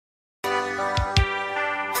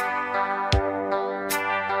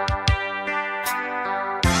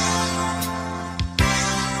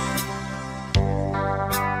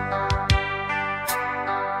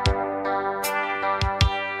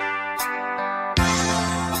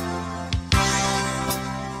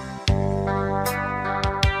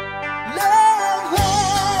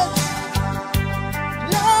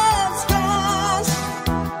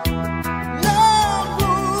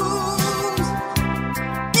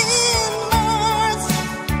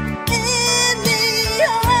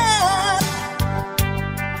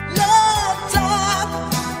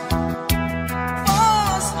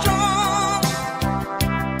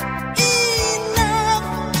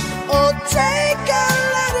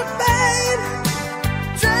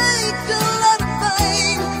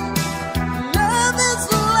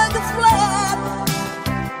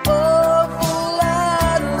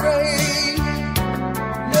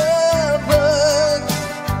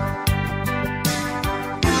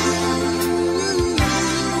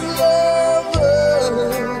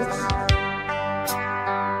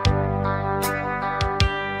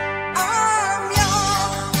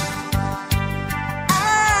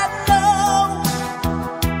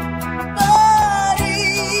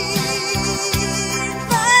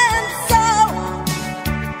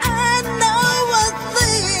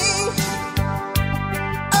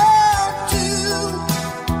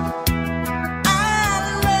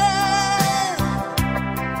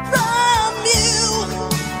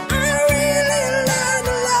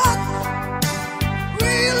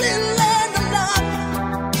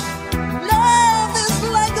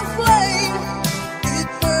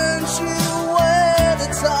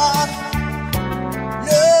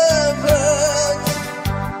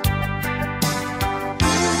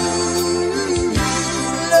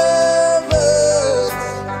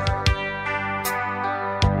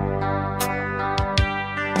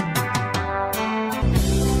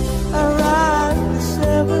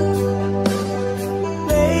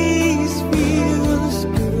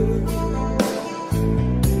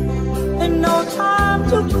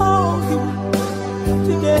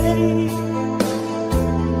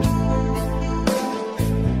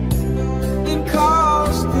It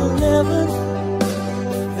cost 11,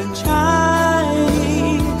 the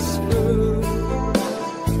Chinese food.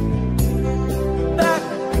 Back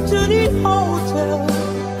to the hotel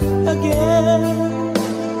again.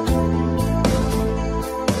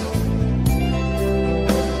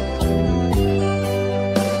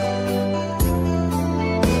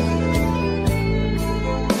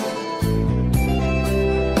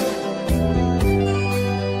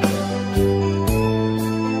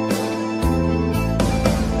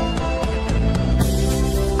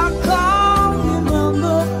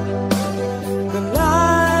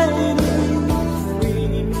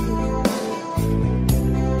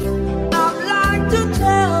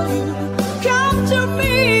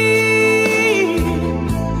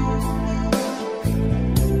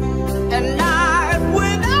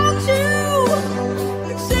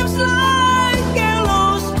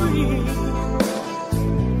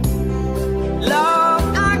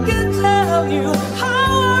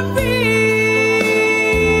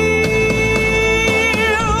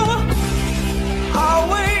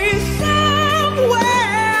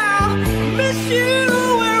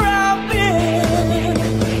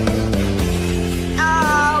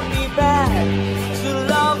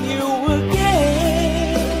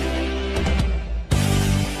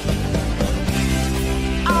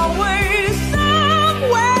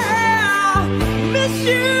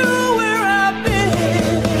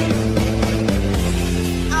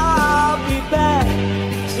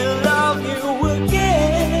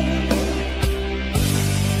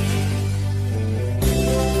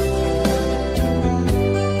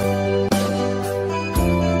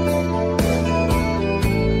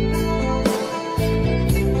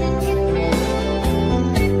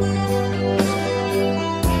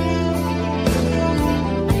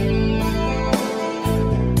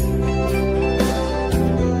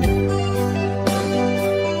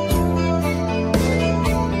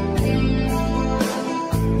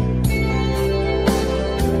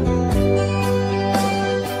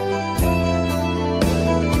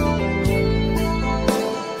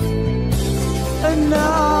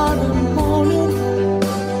 Another morning,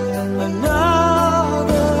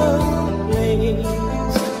 another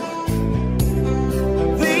place.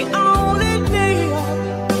 The only day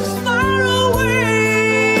is far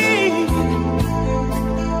away,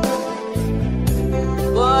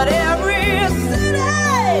 but every city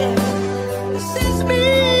sends me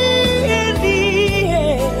in the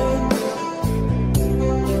end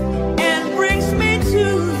and brings me to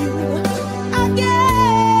you again.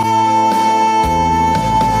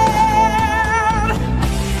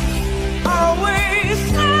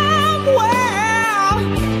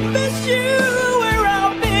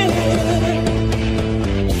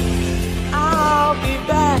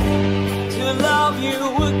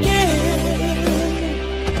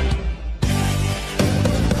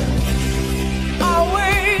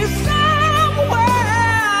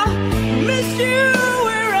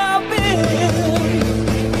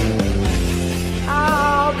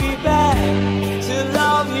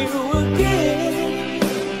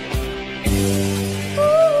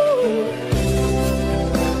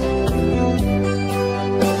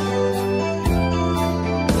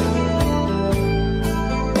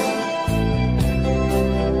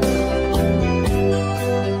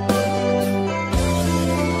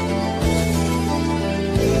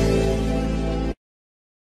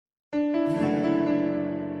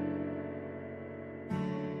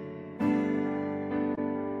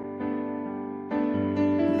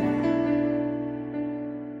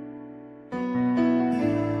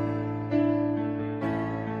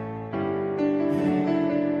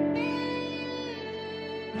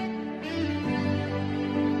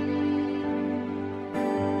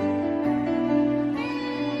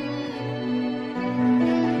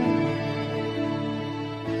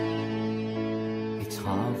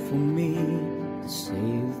 For me to say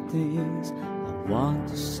the things I want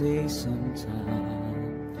to say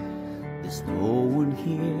sometimes. There's no one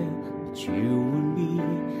here but you and me,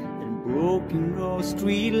 and broken road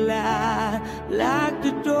street light like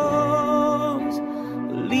the doors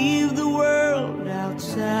leave the world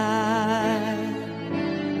outside.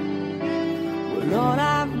 Well, all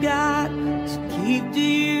I've got to keep to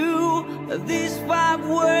you are these 5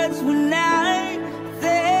 words when I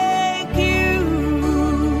thank you.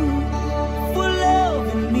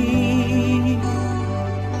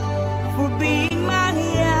 Being my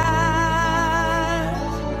eyes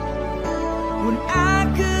when I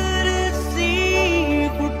couldn't see,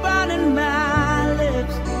 for burning my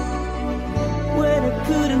lips when I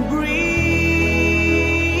couldn't breathe.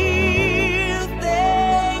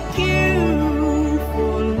 Thank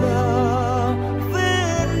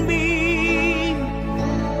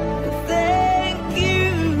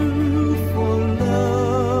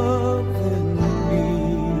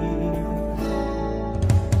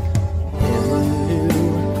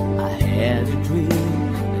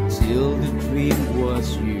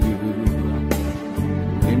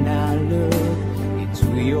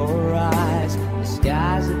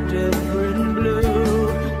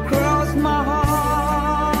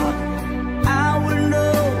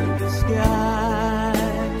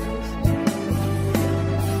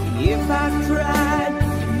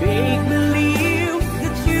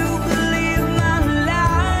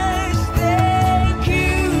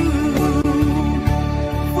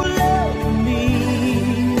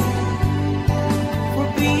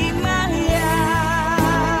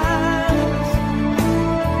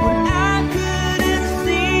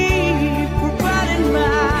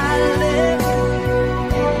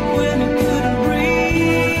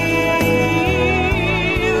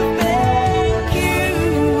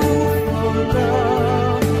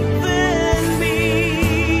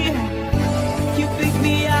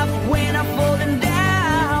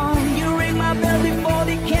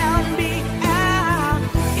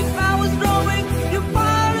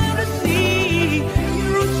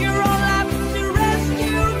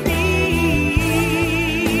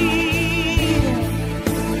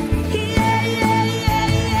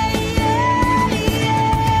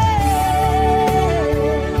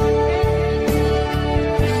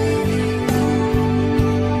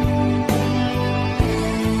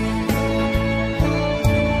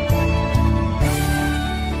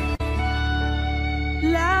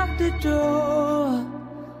the door,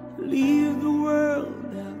 leave the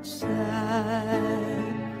world outside.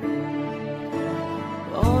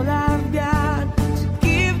 All I've got to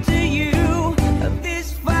give to you are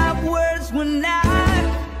these 5 words when I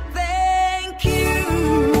thank you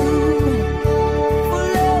for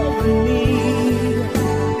loving me,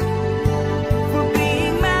 for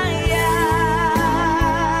being my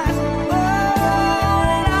eyes. Oh,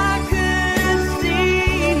 and I could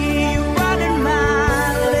see you running my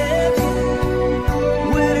lips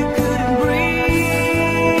when I couldn't breathe.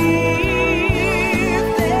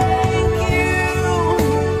 Thank you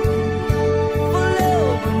for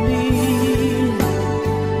loving me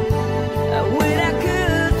when I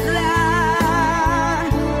could fly.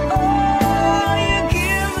 Oh, you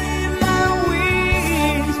give me my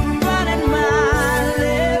wings, running my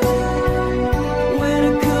lips when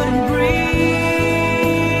I couldn't breathe.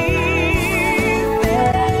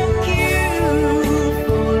 Thank you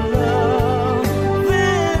for loving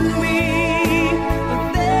me.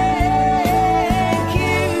 Thank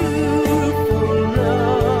you for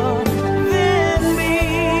loving me.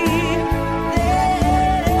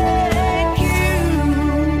 Thank you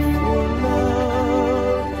for loving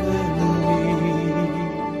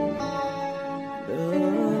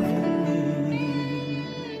me.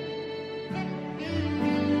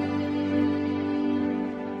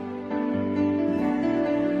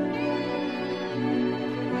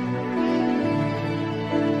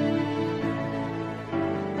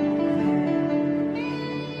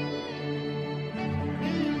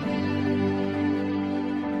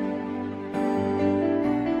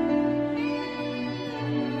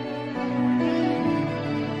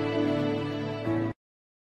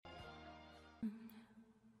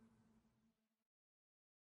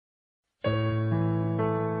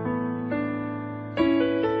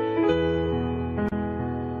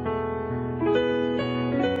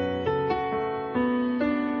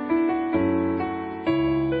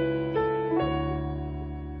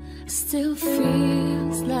 Still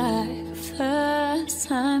feels like the first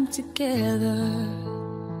time together.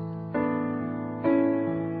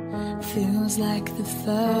 Feels like the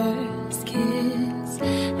first kiss.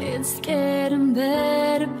 It's getting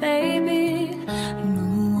better, baby. No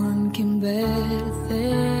one can better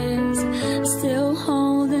this. Still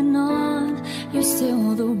holding on, you're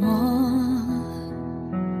still the one.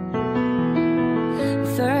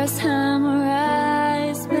 First time our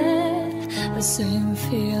eyes met, the same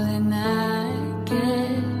feeling I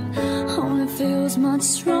get only feels much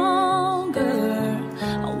stronger.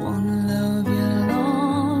 I wanna love you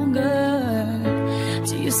longer.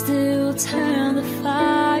 Do you still turn the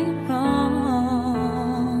fire on?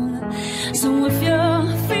 So if you're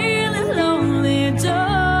feeling lonely,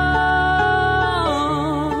 don't.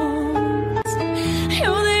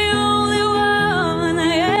 You're the only one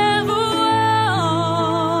I ever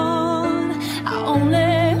want. I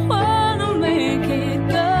only wanna make it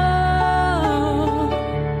go.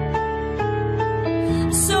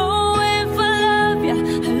 So if I love you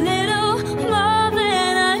a little more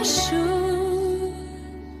than I should,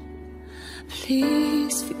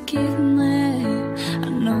 please forgive me. I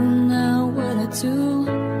know now what I do.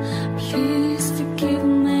 Please forgive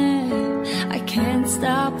me. I can't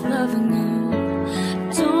stop loving you.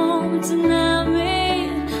 Don't deny me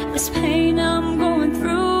this pain I'm going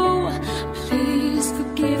through. Please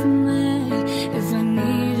forgive me if I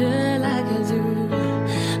need you like I do.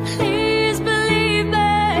 Please believe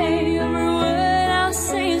me, every word I'll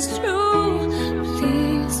say is true.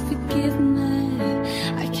 Please forgive me,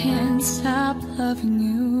 I can't stop loving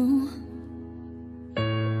you.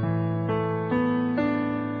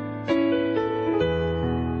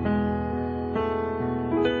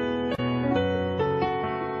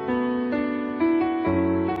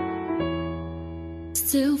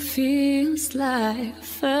 Still feels like the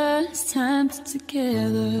first time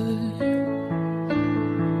together.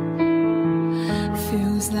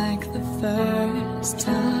 Feels like the first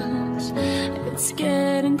touch. It's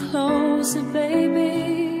getting closer,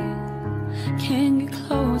 baby. Can't get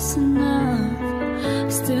close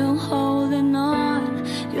enough. Still holding on,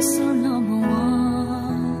 you're so number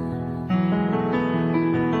one.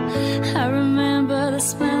 I remember the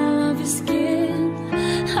smell of your skin.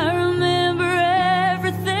 I remember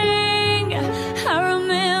everything. I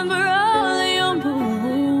remember all your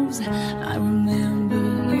moves. I remember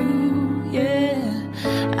you, yeah.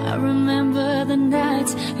 I remember the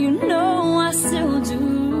nights, you know I still do.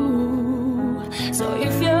 So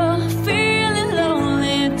if you're feeling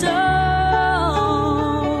lonely, don't.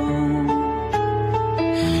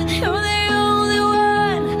 You're the only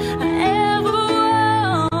one I ever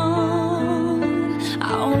want. I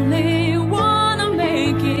only wanna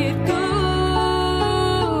make it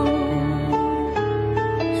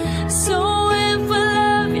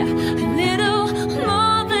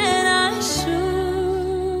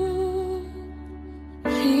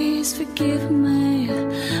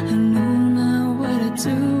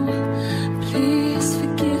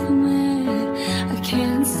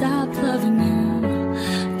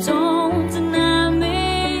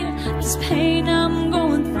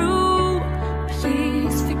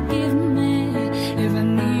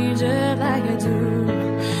do.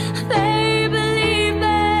 Baby, believe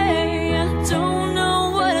me, I don't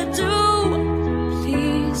know what I do.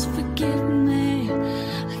 Please forgive me,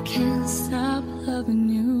 I can't stop loving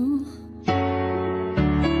you.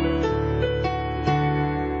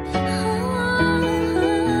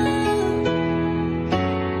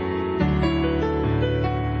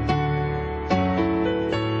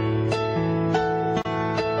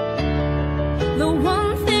 The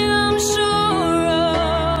one thing I'm sure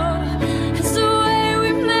of is the way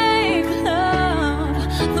we make love.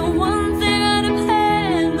 The one thing I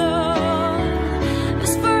depend on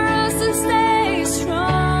is for us to stay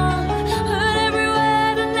strong. But every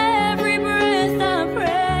word and every breath I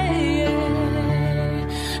pray,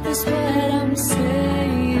 that's what I'm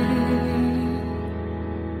saying.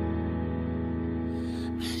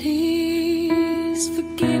 Please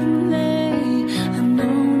forgive me, I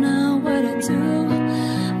know now what I do.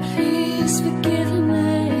 Please forgive me,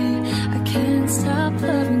 I can't stop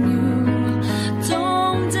loving you.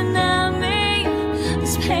 Don't deny me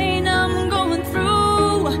this pain I'm going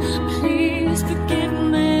through. Please forgive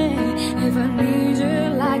me if I need you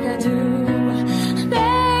like I do.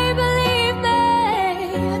 Baby, believe me,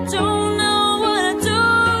 I don't know what I do.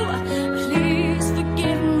 Please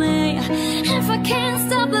forgive me if I can't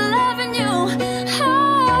stop loving you.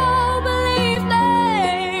 Oh, believe me,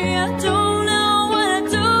 I don't know what I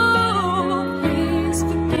do. Please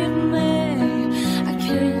forgive me, I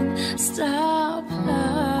can't stop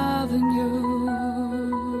loving you.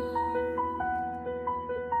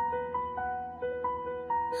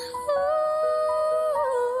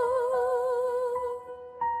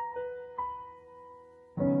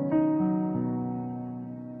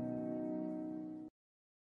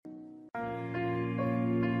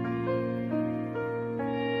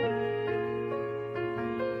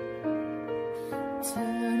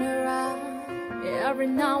 Turn around. Every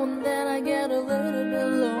now and then I get a little bit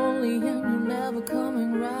lonely and you're never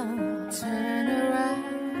coming round. Turn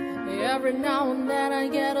around. Every now and then I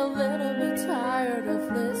get a little bit tired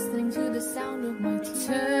of listening to the sound of my tears.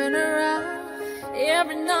 Turn around.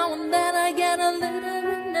 Every now and then I get a little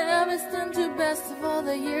bit nervous and too best of all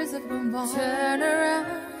the years have gone by. Turn around.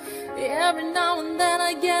 Every now and then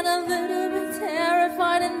I get a little bit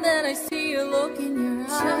terrified and then I see you look in your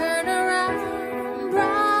eyes. Turn around,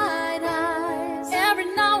 bright eyes. Every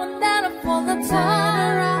now and then I fall apart.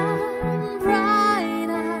 Turn around, bright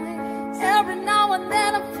eyes. Every now and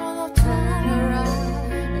then I fall apart. Turn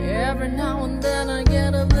around. Every now and then I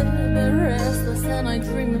get a little bit restless and I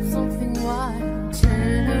dream of something wild.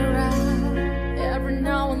 Turn around. Every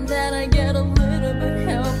now and then I get a little bit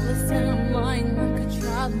helpless and I'm lying like a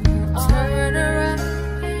child. Turn around.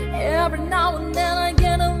 Every now and then I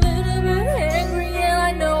get a little bit angry and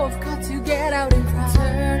I know I've got to get out and cry.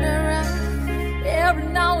 Turn around. Every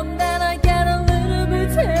now and then I get a little bit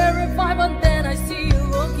terrified, but then I see you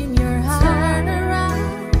look in your eyes. Turn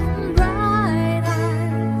around, bright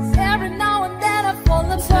eyes. Every now and then I fall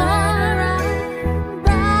apart. Turn around,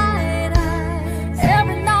 bright eyes.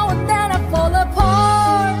 Every now and then I fall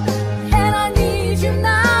apart. And I need you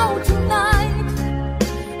now tonight.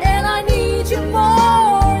 And I need you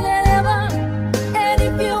more than ever. And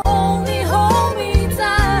if you only hold me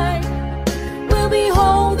tight, we'll be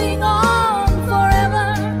holding on forever.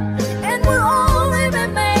 And we'll only be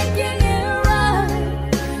making it right,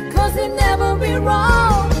 'cause it'll never be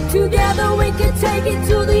wrong. Together we can take it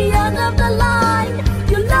to the end of the line.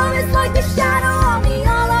 Your love is like a shadow on me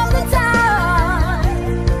all of the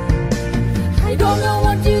time. I don't know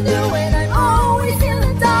what to do and I'm always in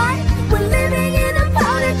the dark. We're living in a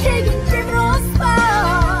powder keg and criminal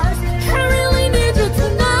sparks. I really need you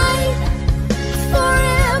tonight.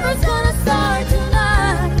 Forever's gonna start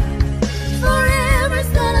tonight.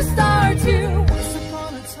 Forever's gonna start you. Once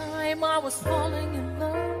upon a time I was falling in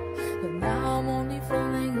love, but now I'm only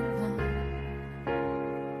falling in love.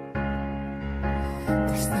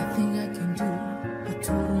 There's nothing I can do, a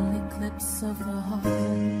total eclipse of the heart.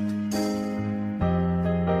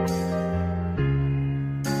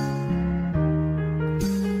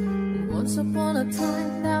 Once upon a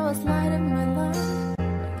time there was light in my life,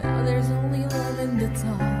 but now there's only love in the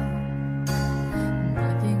dark.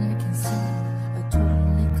 Nothing I can see, a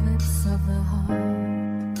total eclipse of the heart.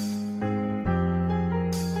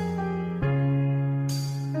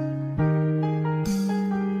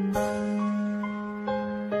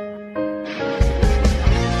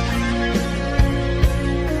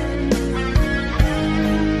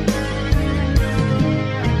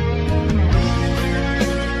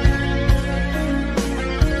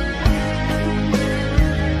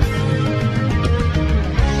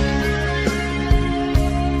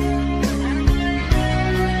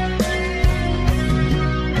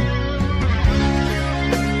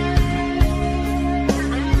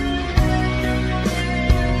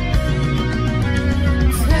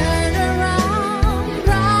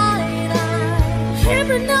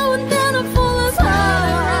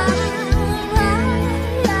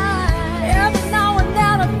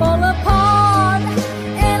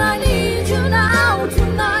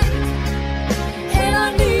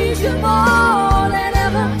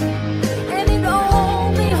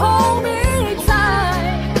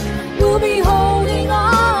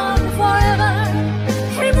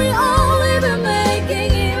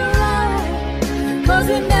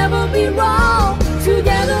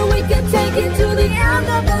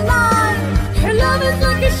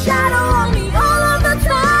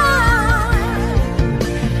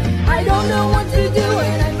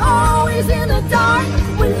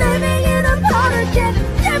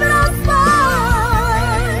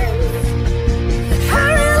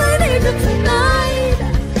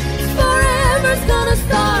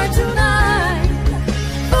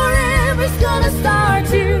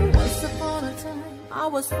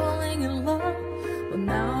 falling in love, but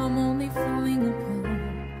now I'm only falling apart.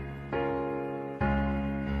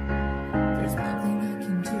 There's nothing I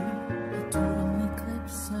can do, a total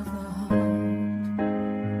eclipse of the heart.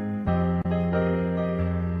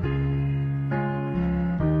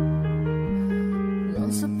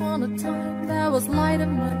 Once upon a time, there was light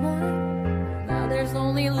in my mind. Now there's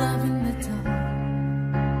only love in the dark.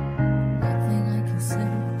 Nothing I can say,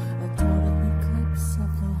 a total eclipse of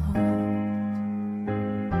the heart.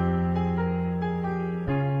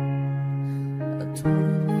 A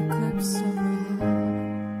total eclipse of the heart.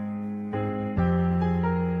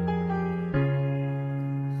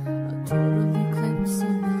 A total eclipse of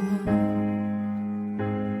the heart.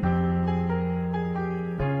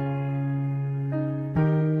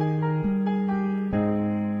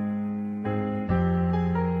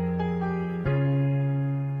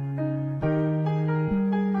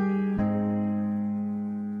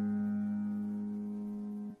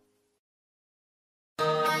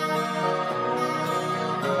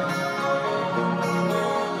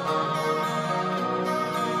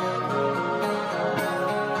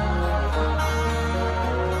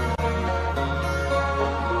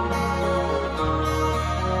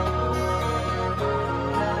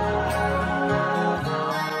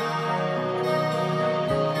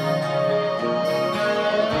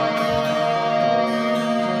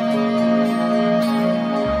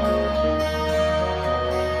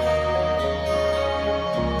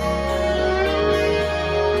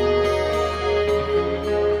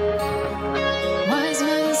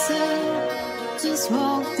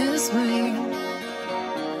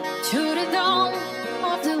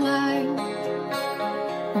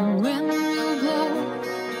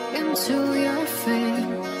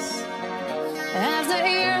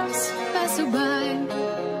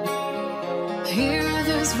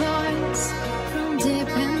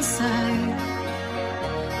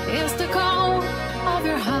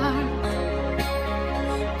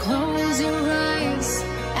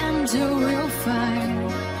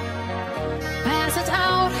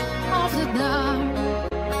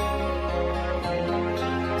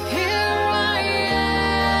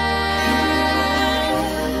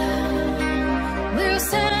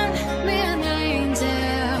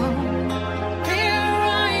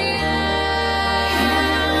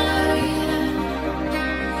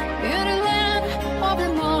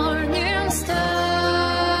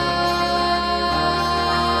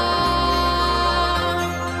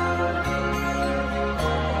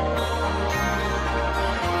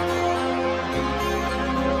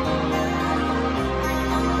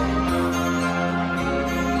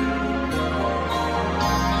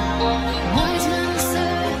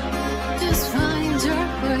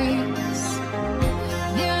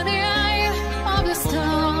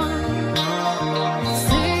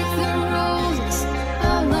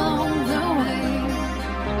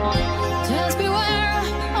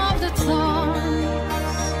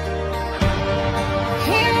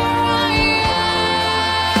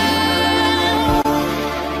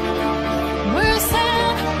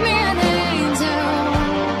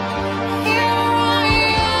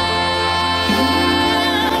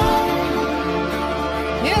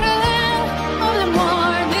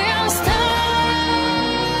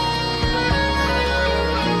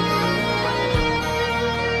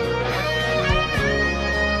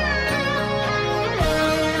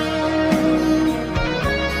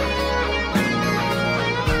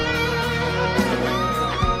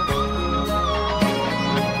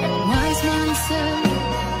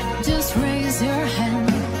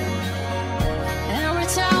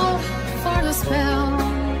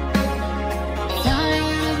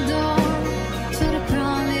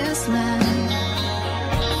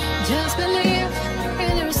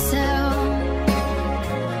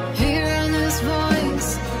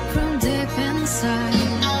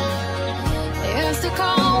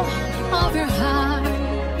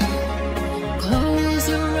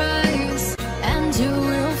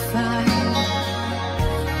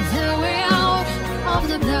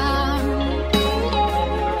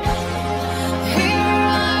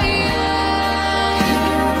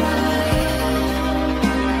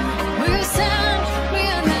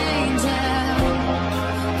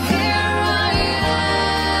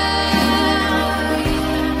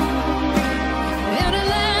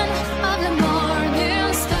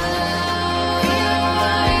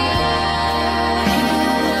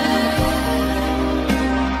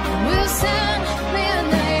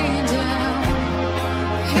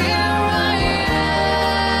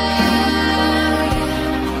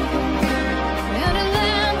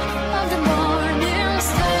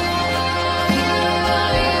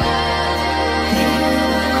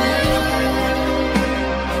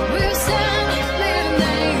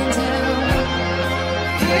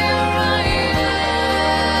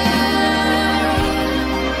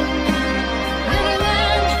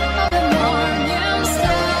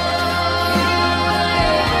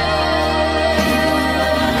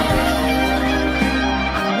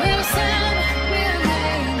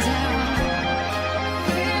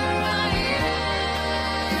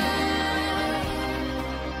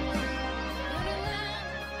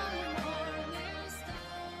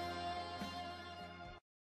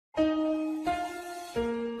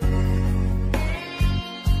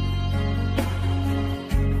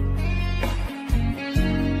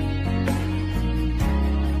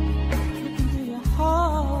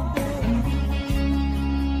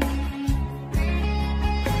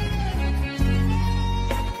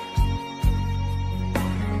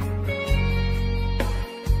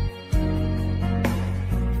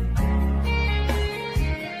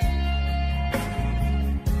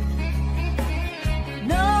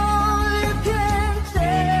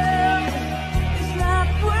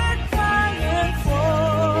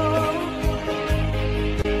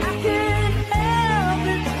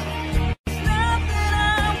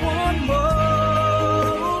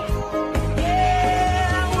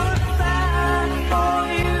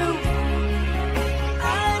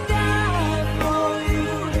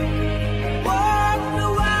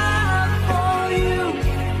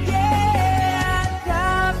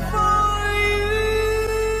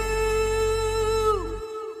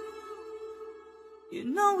 You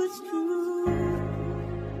know it's true.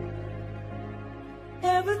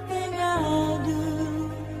 Everything I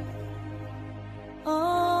do, oh,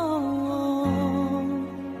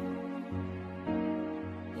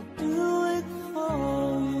 I do it for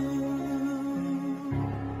you.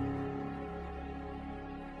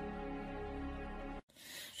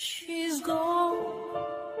 She's gone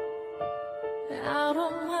out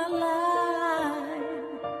of my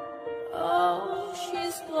life. Oh,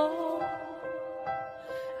 she's gone.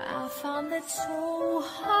 I found it so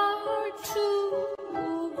hard to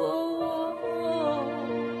go on.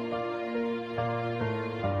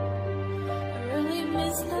 I really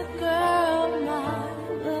miss the girl, my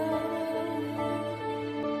love.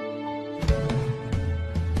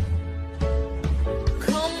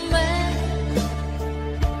 Come back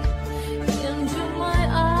into my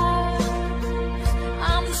eyes.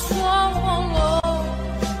 I'm so alone.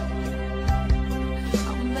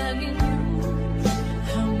 I'm begging you.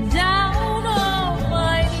 I'm down on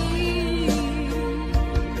my knees.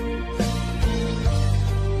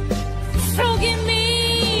 Forgive me,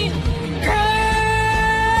 girl.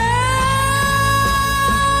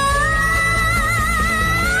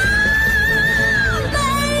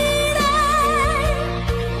 Lady,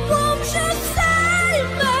 won't you save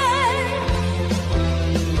me?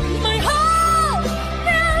 My heart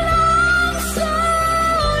belongs to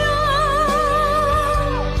you.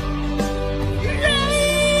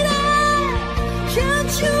 Lady,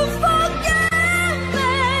 can't you forgive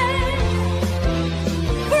me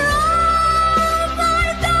for all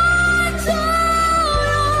I've done to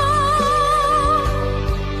you?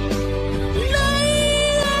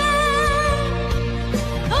 Lady,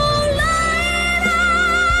 oh lady,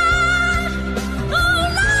 oh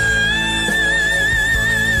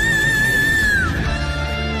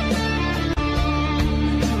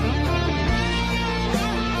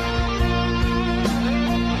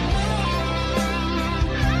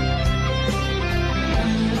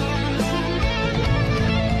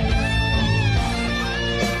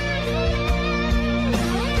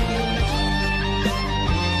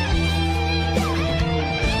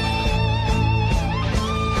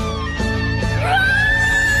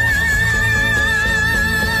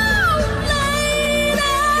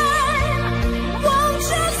won't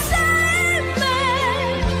you save me?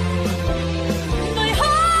 My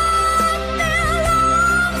heart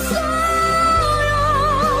belongs to you.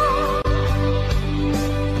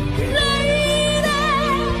 Lady,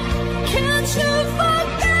 can't you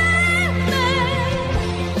forgive me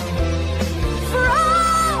for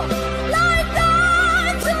all I've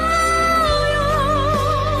done to you?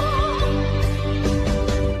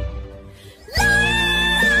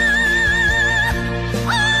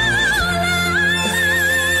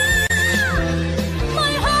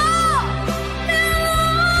 My heart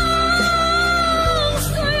belongs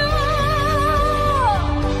to you.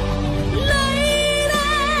 Lady,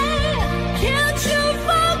 can't you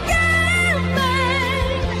forgive me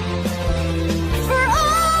for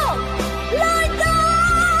all I've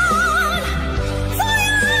done for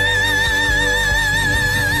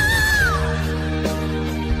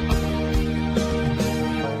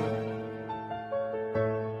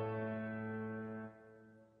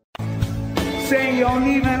Saying you're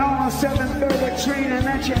leaving on a 7:30 train and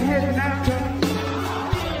that you're heading out to.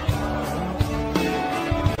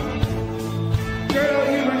 Girl,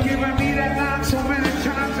 you've been giving me that line so many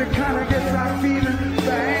times it kind of gets like feeling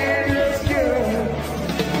bad as good.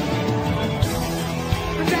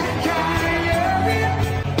 That kind of loving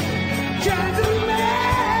drives a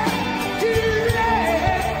man to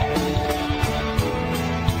let.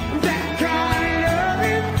 That kind of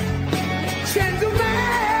loving sends a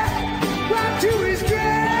man right to his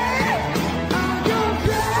grave. I'm gonna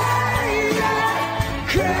cry.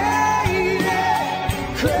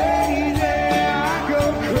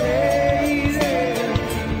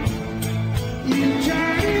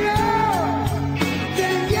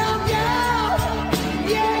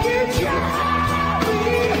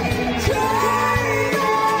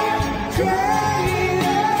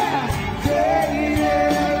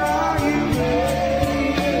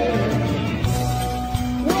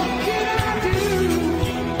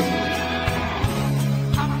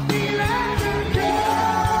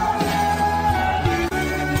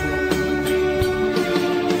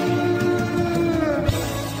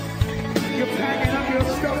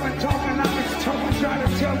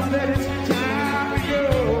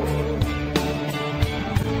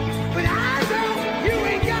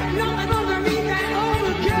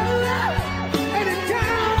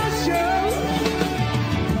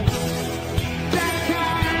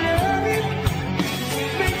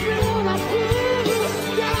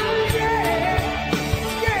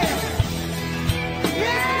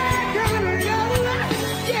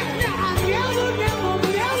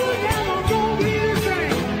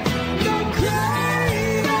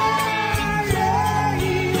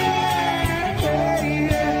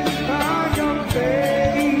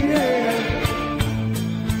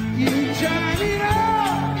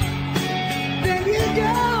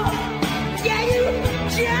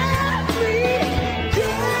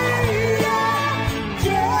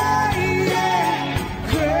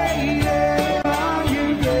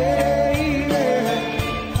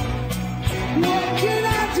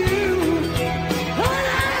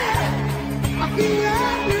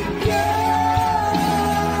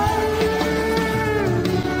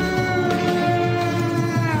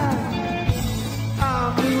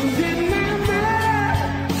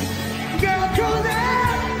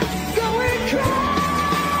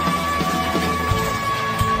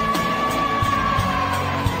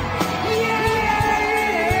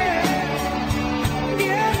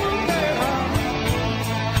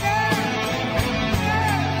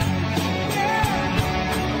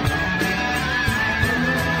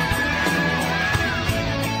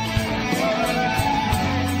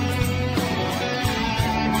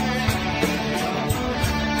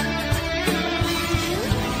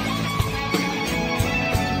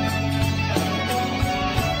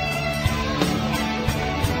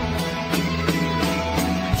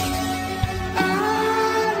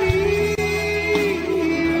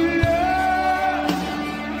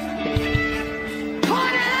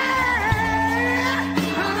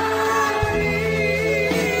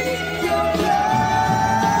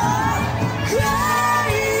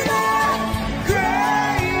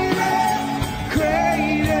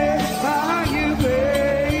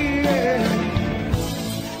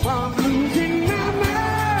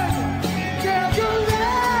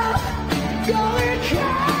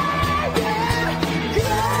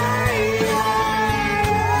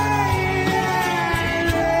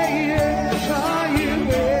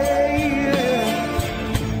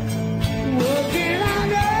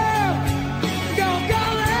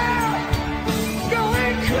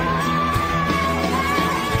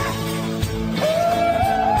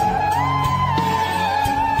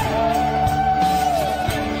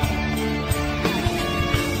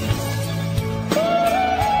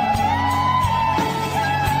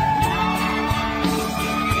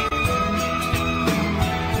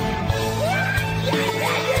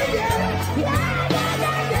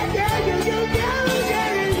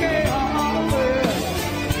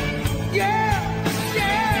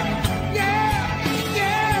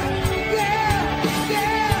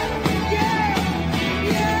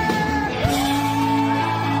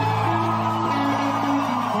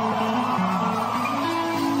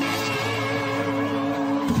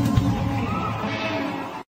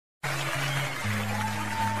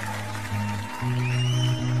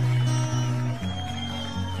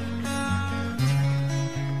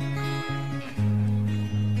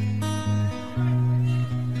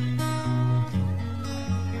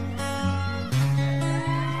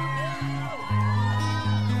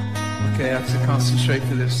 Okay, I have to concentrate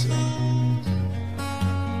for this.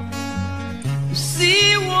 The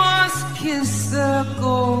sea once kissed the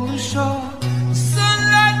golden shore. The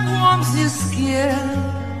sunlight warms his skin.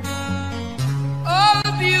 All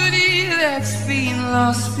the beauty that's been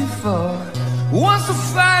lost before wants to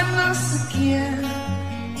find us again.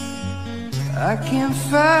 I can't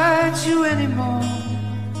fight you anymore.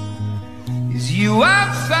 It's you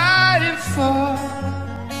I'm fighting for.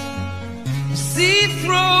 The sea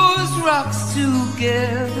throws rocks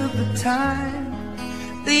together, but time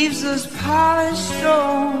leaves us polished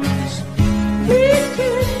stones. We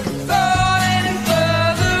can't fall any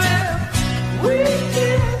further and we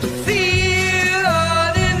can't feel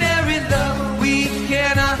ordinary love. We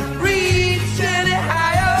cannot reach any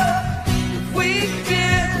higher if we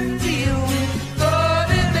can't deal with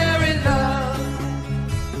ordinary love.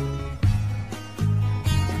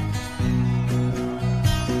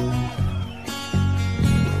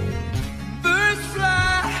 Birds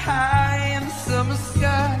fly high in the summer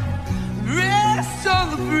sky, rest on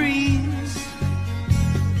the breeze.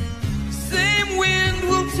 Same wind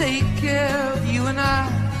will take care of you and I.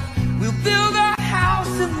 We'll build our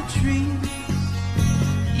house in the trees.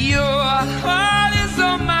 Your heart is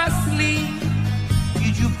on my sleeve.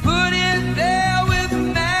 Did you put it there with a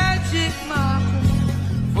magic marker?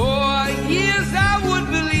 For years I would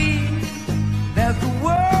believe that the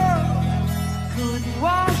world could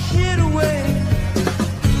wash it away.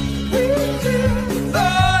 We can't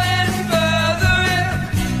fall any further and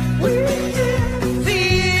we can't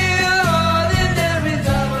feel ordinary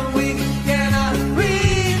love. We cannot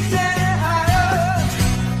reach any higher.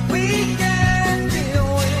 We can't deal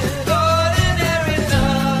with ordinary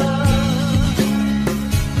love.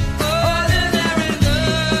 Ordinary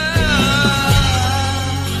love.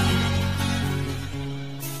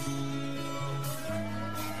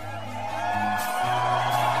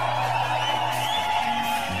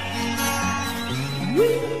 We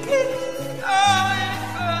can't go any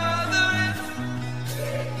further and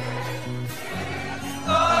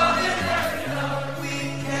ordinary love. We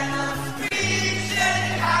cannot reach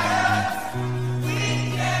any higher. We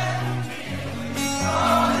can't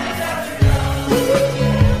ordinary love. We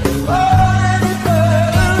can't go any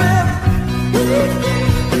further and we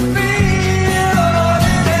can't feel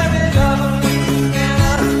ordinary love. We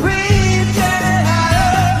cannot reach any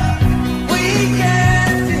higher. We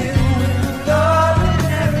can't deal with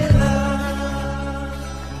ordinary love.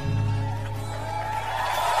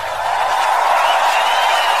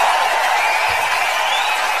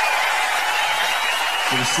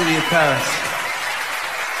 To the city of Paris.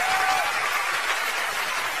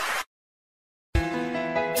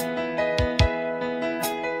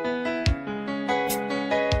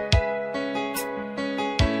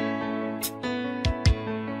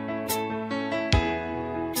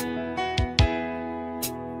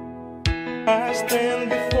 I stand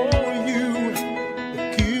before you,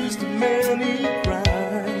 accused of many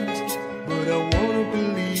crimes, but I wanna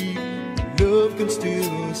believe love can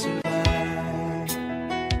still survive.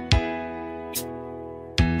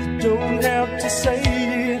 You don't have to say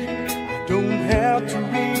it, I don't have to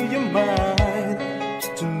read your mind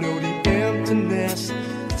to know the emptiness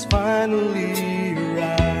is finally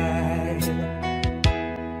right.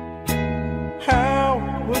 How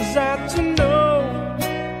was I to know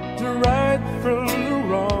the right from the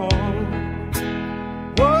wrong?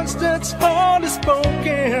 Words that's hardly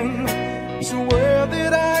spoken, so where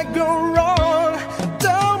did I go wrong?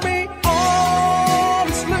 Tell me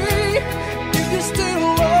honestly, if you still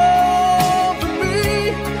love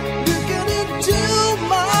me, looking into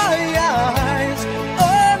my eyes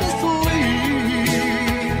honestly.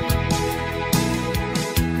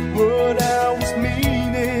 What I was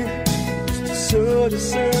meaning was to sort a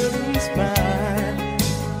certain smile.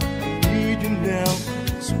 Need you now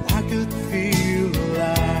so I could feel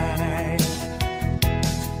alive.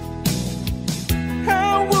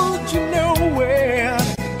 How would you know where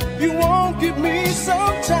you won't give me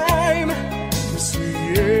some time to see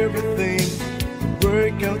everything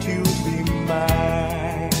work out, you'll be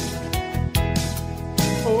mine.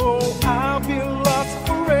 Oh, I'll be lost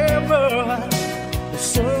forever, but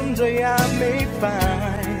someday I may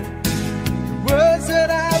find the words that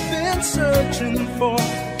I've been searching for,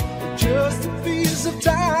 just a piece of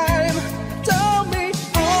time. Tell me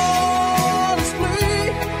honestly,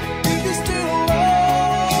 if you still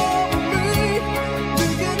love me,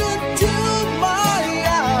 looking into my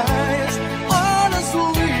eyes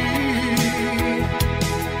honestly.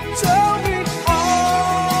 Tell me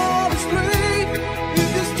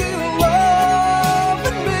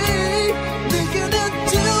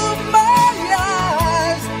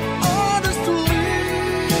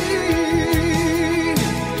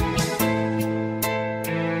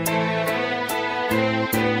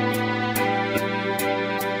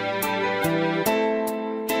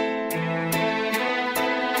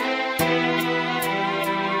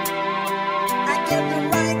get the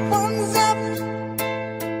right ones up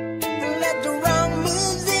and let the wrong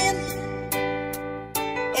moves in.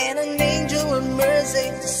 And an angel of mercy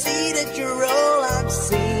to see that you're all I've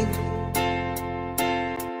seen.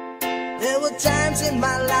 There were times in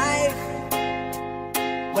my life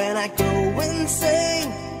when I go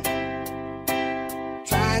insane,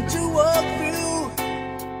 trying to walk through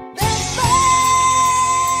that pain.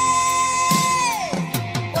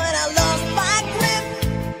 When I lost my grip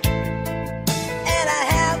and I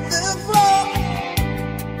had the floor,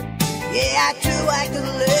 yeah, I knew I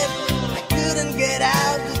could live, I couldn't get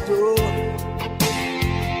out the door.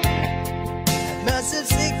 I must have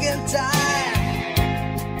sick and tired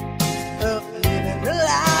of living a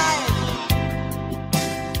lie,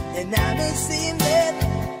 and now it seems that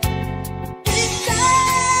it's time.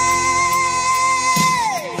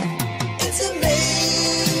 It's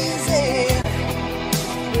amazing.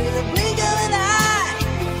 With a blink of an eye,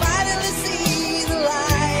 you finally see the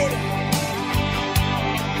light.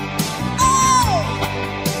 Oh,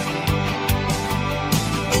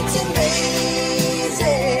 it's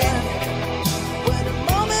amazing. When the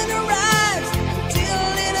moment arrives, until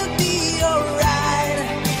it'll be alright.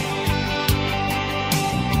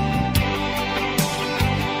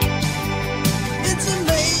 It's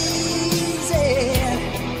amazing,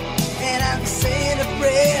 and I'm saying a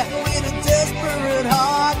prayer with a desperate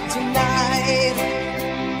heart tonight.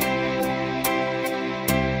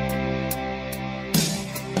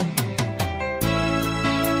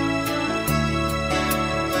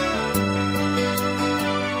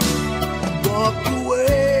 Walk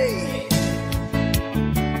away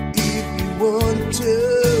if you want to.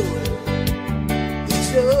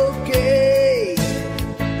 It's okay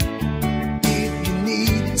if you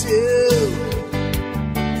need to.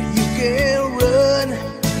 You can run,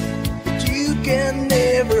 but you can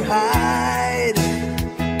never hide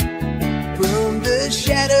from the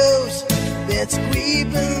shadows that's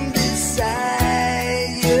creeping beside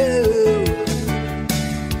you.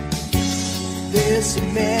 There's some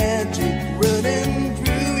magic running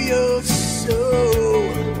through your soul,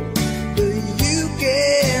 but you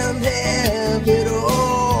can't have it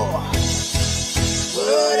all.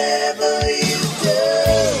 Whatever you do,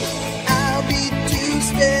 I'll be 2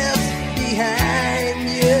 steps behind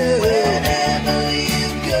you. Wherever you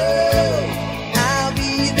go, I'll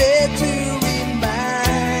be there to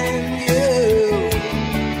remind you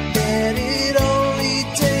that it only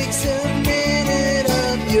takes a minute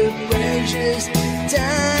of your precious time.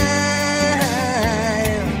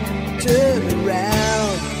 Turn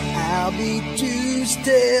around, I'll be 2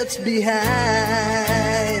 steps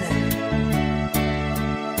behind.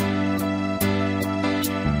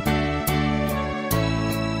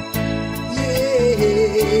 Yeah.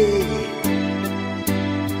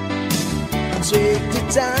 Take the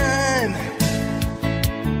time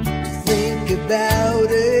to think about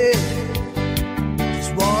it.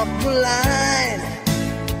 Just walk the line,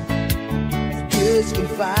 just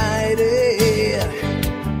confide it.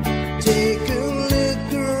 Take a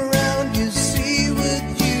look around, you see what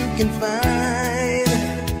you can find.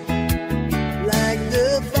 Like the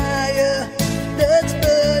fire that's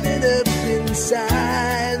burning up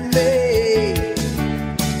inside me.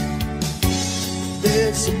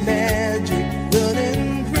 There's some magic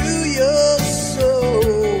running through your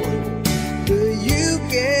soul, but you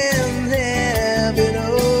can have it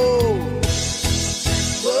all.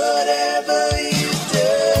 Whatever you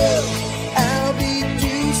do, I'll be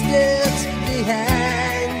 2 steps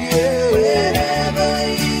behind you. Wherever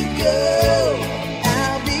you go,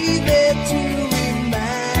 I'll be there to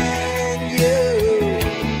remind you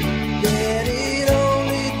that it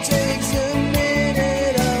only takes a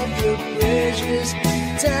minute of your precious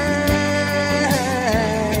time.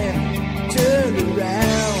 Turn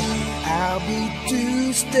around, I'll be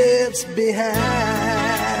 2 steps behind.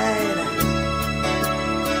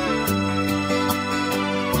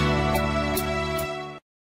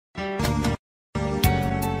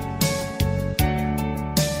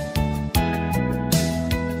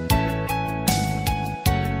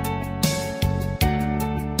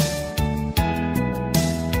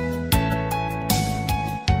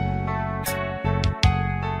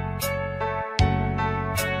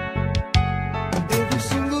 Every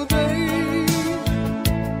single day,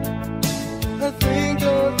 I think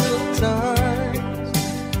of the times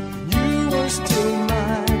you were still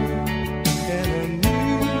mine, and I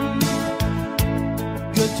knew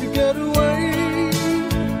that you got away,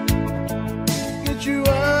 get you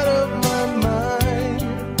out of my mind.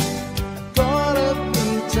 I caught up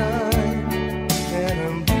in time, and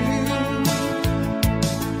I'm blue.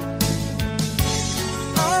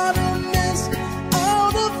 All the miss, all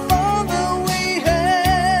the fun that we had.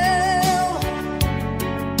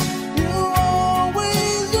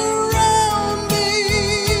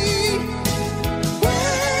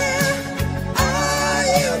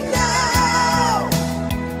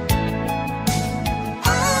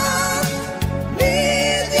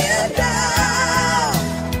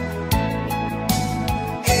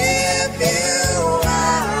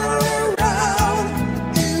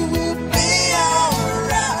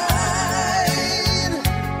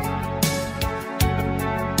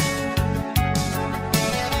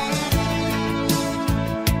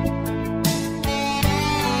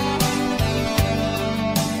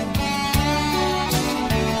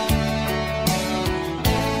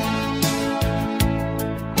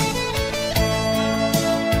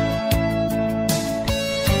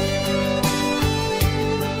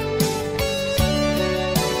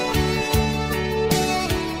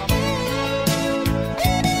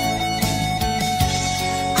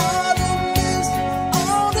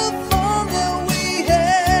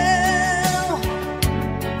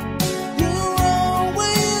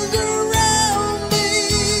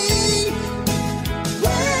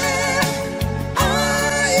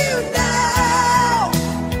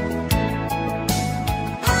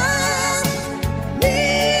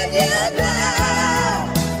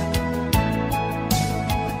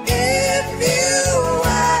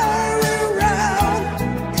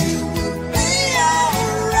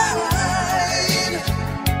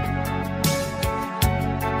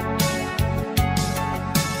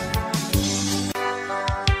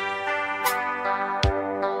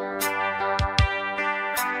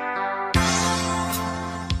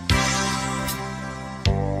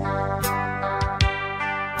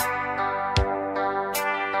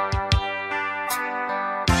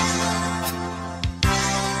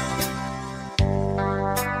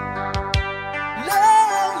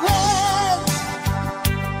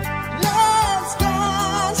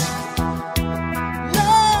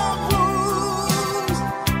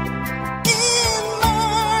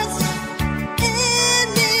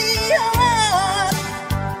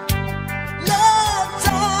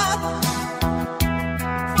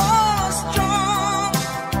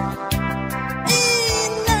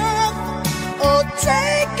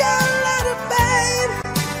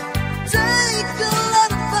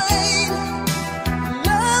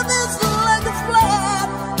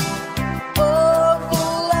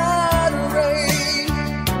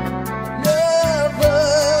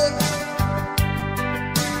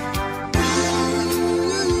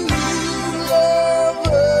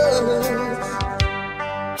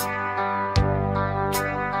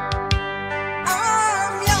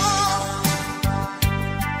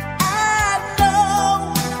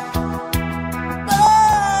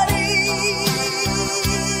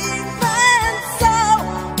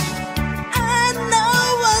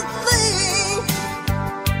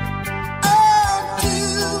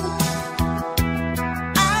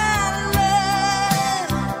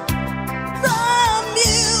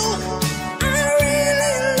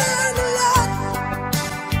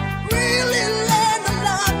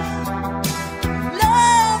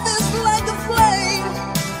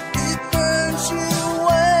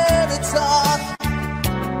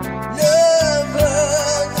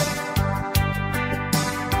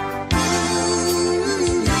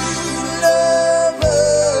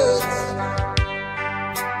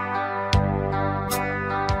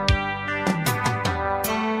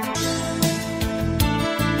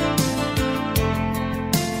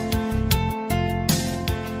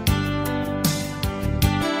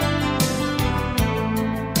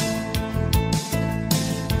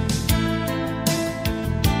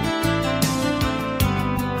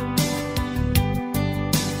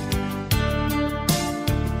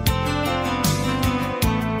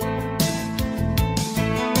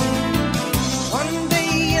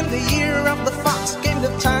 once came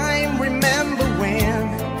the time, remember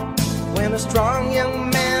when a strong young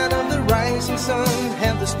man of the rising sun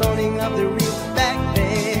had the stoning of the reef back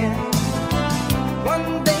then.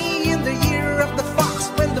 One day in the year of the fox,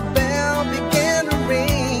 when the bell began to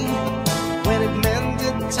ring, when it meant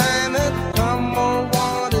that time had come, or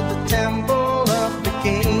wanted the temple of the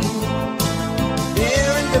king.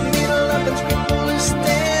 There in the middle of the scrupulous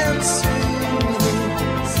dance, soothing,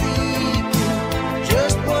 seeking,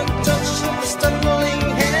 just one touch of the stumbling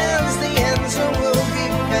hands, the answer will be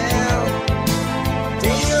found.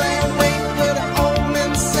 Daylight wait where the old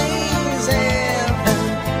man sings, heaven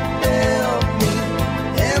help me.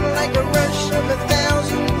 And like a rush of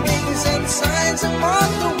 1,000 wings and signs upon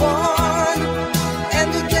the one, and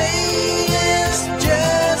the day has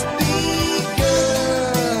just begun.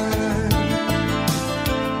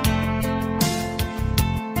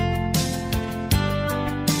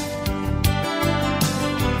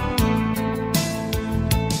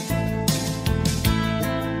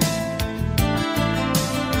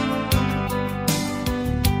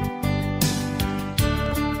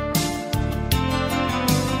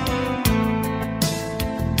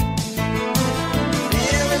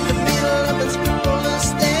 There in the middle of a scrupulous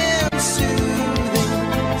dance, soothing,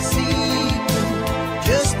 seeking,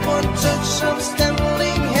 just one touch of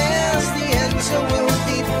stumbling hands, the answer will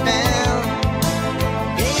be found.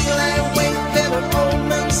 Daylight wait that an old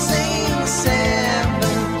man sings,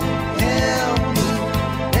 heaven help me.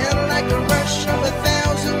 And like a rush of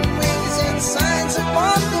 1,000 wings and signs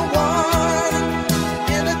upon the one,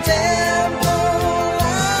 in the temple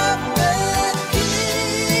of the king.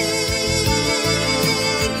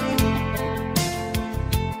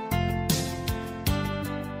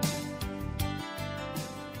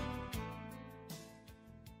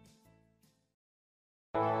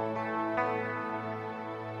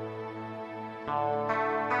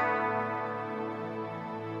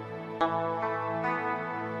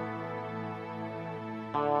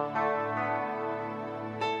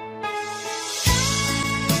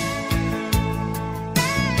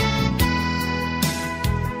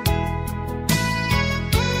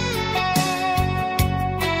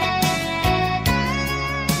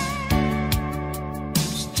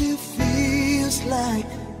 Still feels like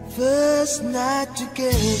first night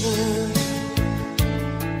together.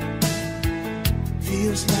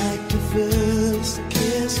 Feels like the first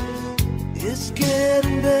kiss. It's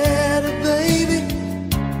getting better, baby.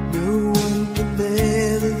 No one can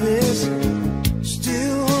better this.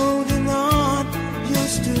 Still holding on,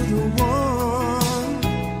 you're still the one.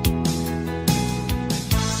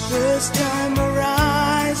 First time our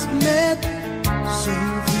eyes met,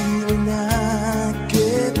 same feeling I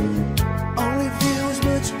get. Only feels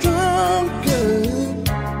much stronger,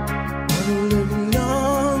 but a little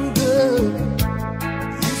longer.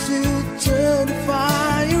 You still turn the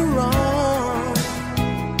fire on.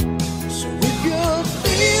 So if you're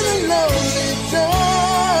feeling lonely,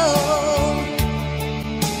 don't.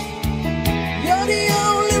 You're the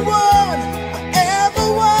only one I ever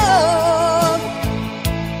want.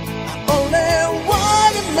 I only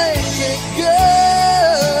want to make it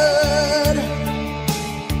good.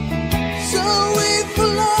 So if I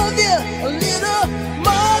love you a little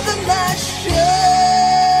more than I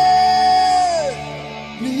should,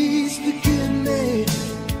 please forgive me.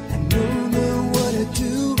 I don't know what I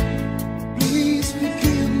do. Please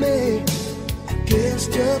forgive me. I can't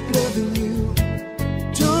stop loving you.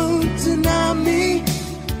 Don't deny me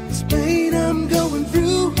this pain I'm going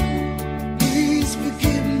through. Please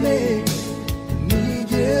forgive me. I need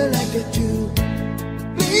you like I do.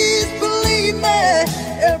 Please believe me.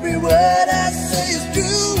 Every word I say is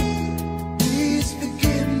true. Please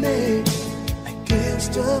forgive me. I can't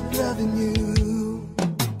stop loving you.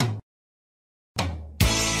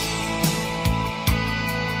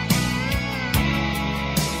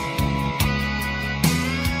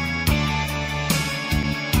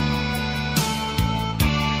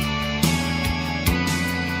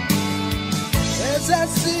 As I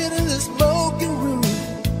sit in the smoking room,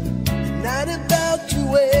 the night about to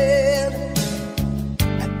end,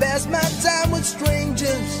 I pass my time with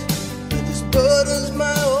strangers, but this brother's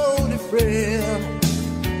my only friend.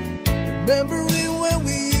 Remembering when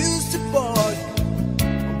we used to park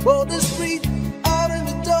on the street out in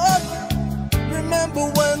the dark. Remember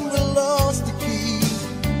when we lost the key,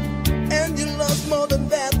 and you lost more than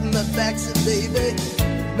that in the backseat, baby.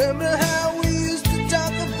 Remember how we used to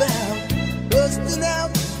talk about busting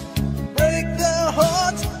out, break the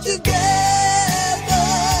hearts together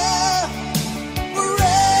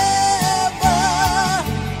forever.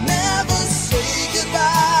 Never say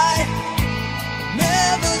goodbye,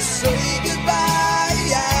 never say goodbye.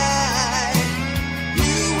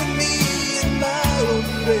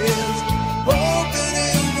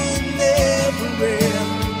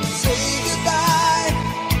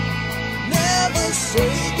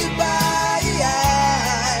 say goodbye.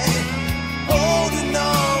 Holding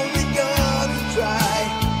on, we gotta try.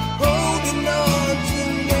 Holding on to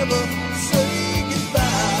never say goodbye.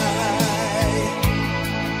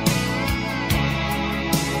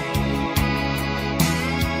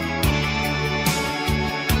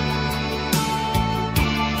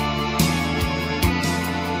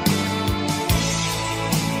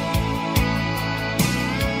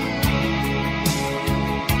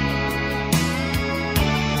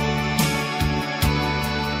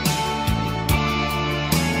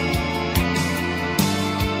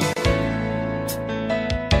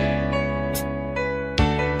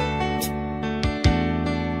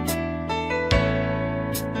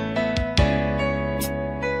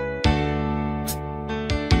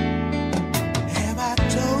 Have I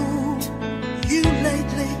told you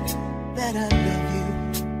lately that I love you?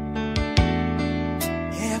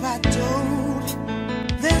 Have I told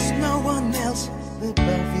there's no one else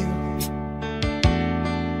above you?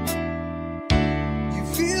 You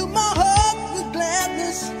fill my heart with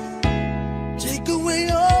gladness, take away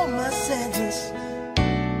all my sadness,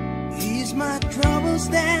 ease my troubles,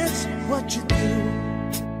 that's what you do.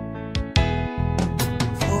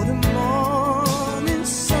 For the morning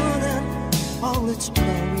sun and all its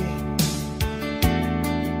glory,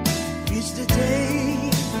 reach the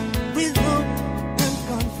day with hope and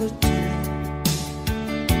comfort too.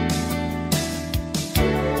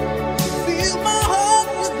 Fill my heart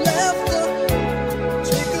with laughter,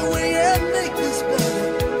 take away and make this better,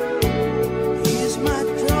 ease my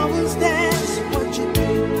troubles, that's what you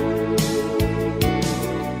do.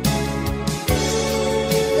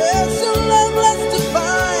 There's a love left to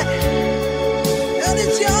find, and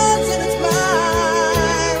it's yours and it's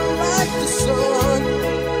mine, like the sun.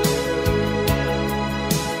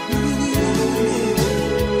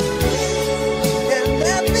 And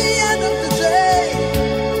at the end of the day,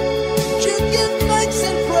 you give thanks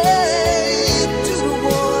and praise to the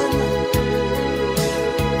one,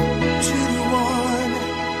 to the one.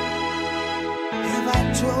 Have I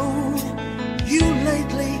told you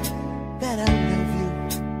lately that I love you?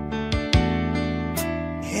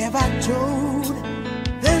 Have I told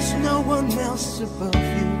there's no one else above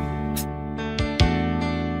you?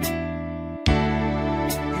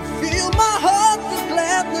 You fill my heart with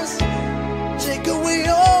gladness, take away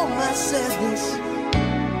all my sadness,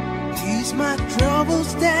 ease my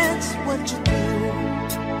troubles, that's what you do.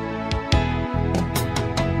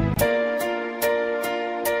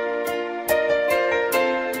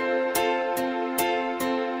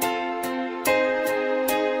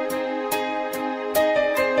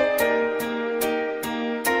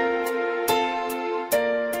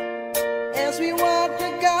 As we walk the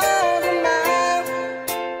garden mile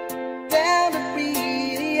down the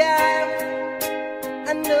pretty aisle,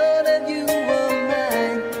 I know that you are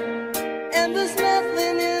mine, and there's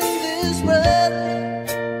nothing in this world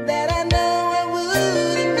that I know I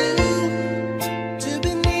wouldn't do to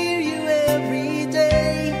be near you every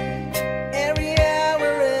day, every hour,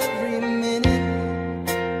 every minute.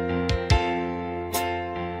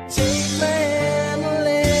 Take my hand and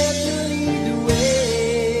let me lead the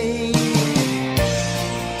way.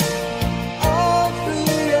 All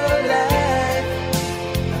through your life,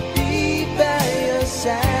 I'll be by your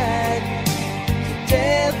side.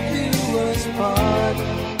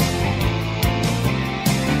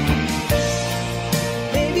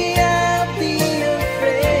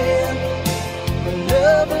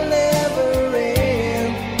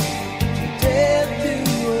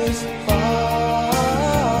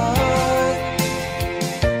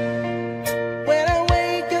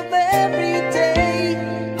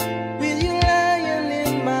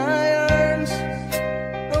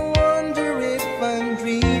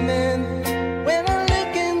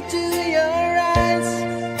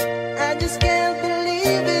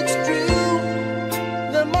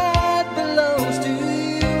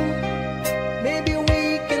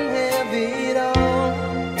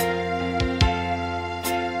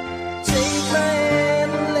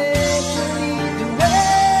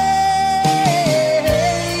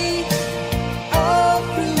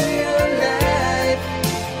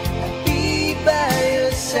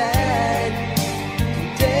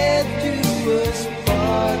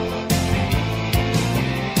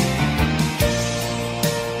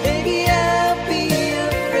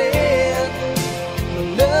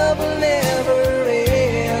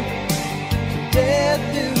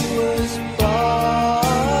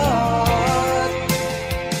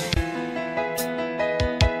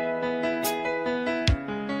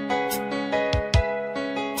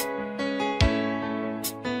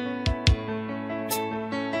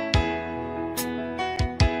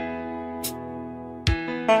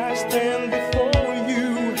 I stand before you,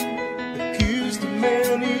 accused of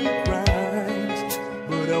many crimes,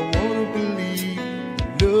 but I wanna believe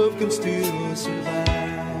love can still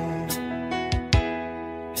survive.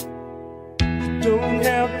 You don't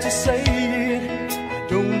have to say it, I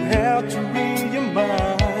don't have to read your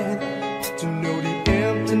mind to know the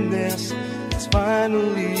emptiness is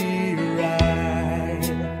finally right.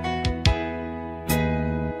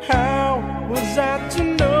 How was I to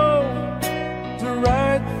know the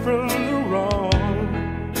right from the wrong?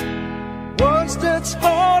 Words that's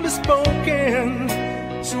hardly spoken,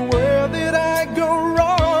 so where did I go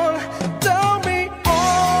wrong? Tell me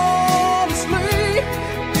honestly,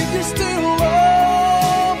 if you still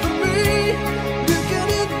love me, looking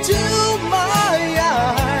into my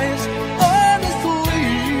eyes, honestly.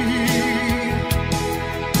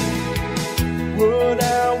 What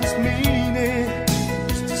I was meaning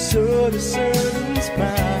is to sort a certain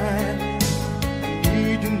spine. I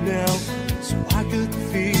need you now so I could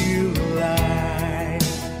feel alive.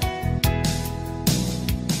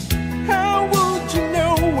 How would you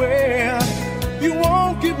know where you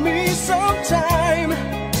won't give me some time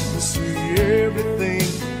to see everything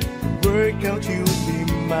work out, you'll be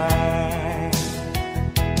mine?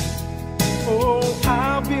 Oh,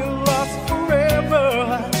 I'll be lost forever,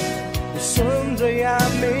 but someday I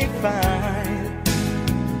may find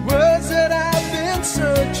words that I've been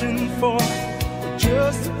searching for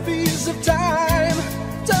just a piece of time.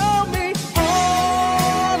 Tell me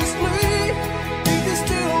honestly, if you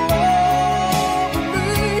still love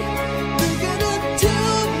me, looking into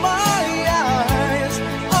my eyes,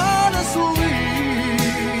 honestly.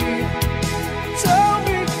 Tell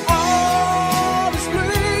me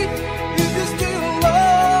honestly, if you still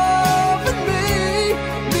love me,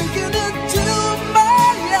 looking into my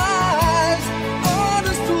eyes,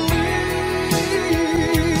 honestly.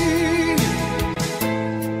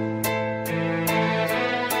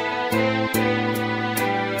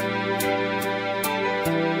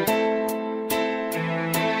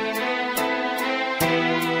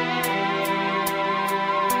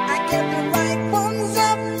 I get the right ones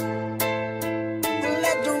up and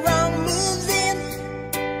let the wrong moves in,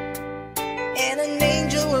 and an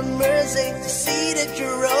angel of mercy to see that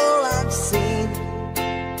you're all I've seen.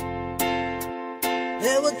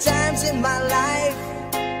 There were times in my life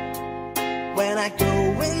when I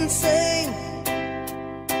go insane,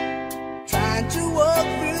 trying to walk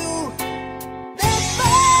through that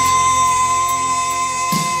pain.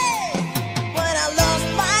 When I lost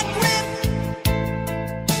my grip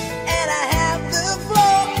and I have the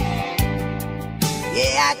floor,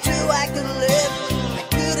 yeah, I knew I could live, I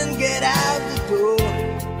couldn't get out the door.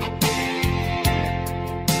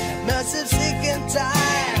 I must have sick and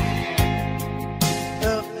tired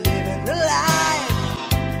of living the life,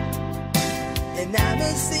 and I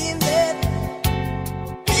must seem that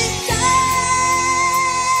each time.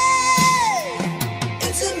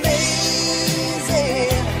 It's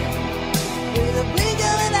amazing, with a blink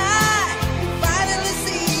of an eye, you finally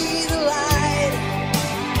see the light.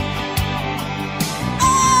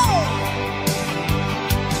 Oh,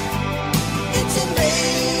 it's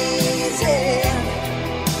amazing,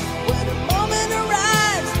 when a moment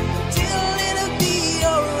arrives, until it'll be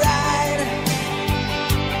alright.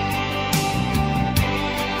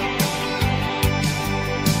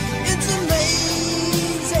 It's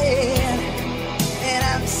amazing, and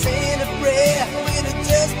I'm saying a prayer with a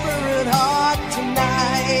desperate heart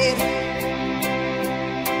tonight.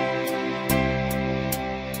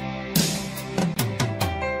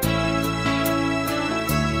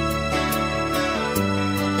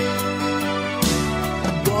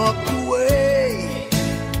 Walk away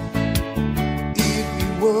if you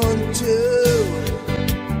want to.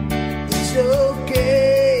 It's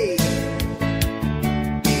okay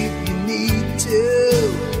if you need to.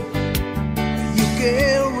 You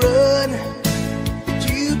can run, but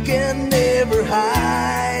you can never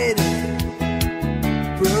hide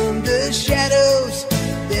from the shadows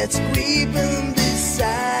that's creeping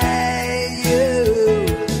beside you.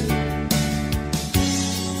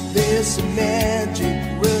 There's some magic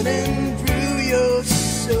running through your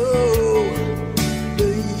soul,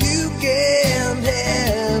 but you can't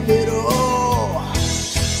have it all.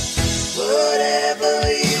 Whatever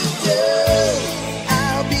you do,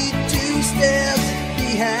 I'll be 2 steps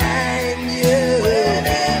behind you.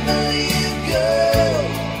 Wherever you go,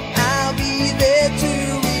 I'll be there to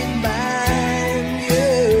remind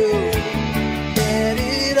you that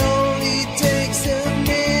it only takes a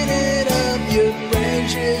minute of your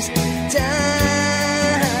precious time.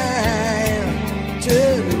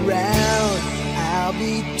 Turn around, I'll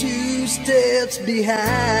be 2 steps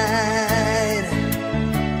behind.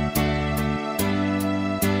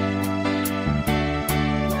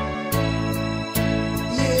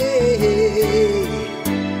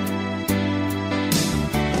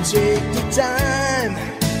 time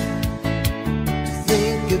to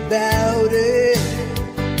think about it.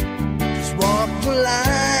 Just walk the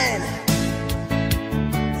line,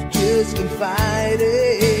 you just can't fight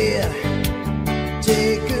it.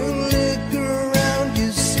 Take a look around,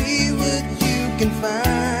 you see what you can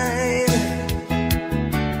find.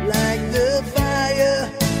 Like the fire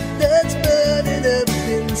that's burning up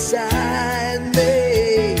inside me,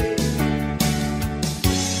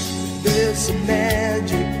 there's some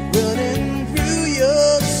magic running through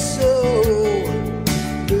your soul,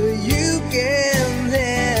 but you can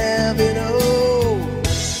have it all.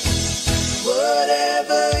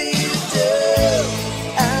 Whatever you do,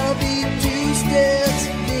 I'll be 2 steps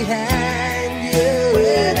behind you.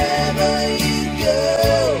 Wherever you go,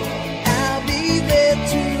 I'll be there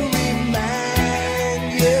to remind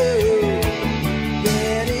you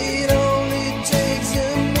that it only takes a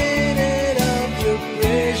minute of your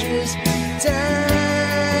precious time.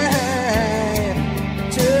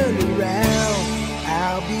 Turn around,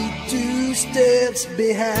 I'll be 2 steps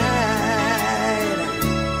behind.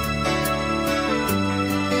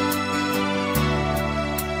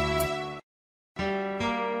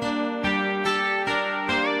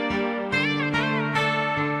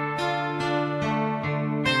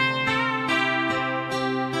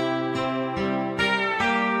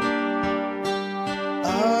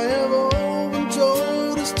 I have often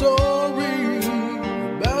told a story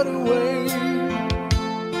about a way I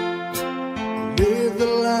lived the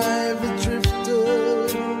life of a drifter,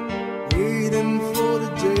 waiting for the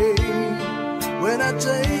day when I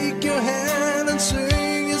take your hand and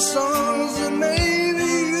sing your songs, and maybe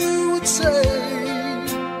you would say,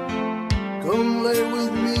 come lay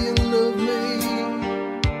with me and love me,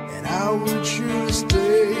 and I would surely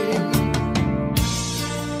stay.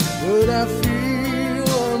 But I feel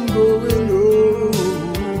I'm growing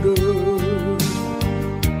older,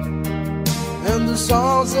 and the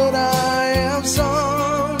songs that I have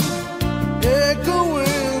sung echo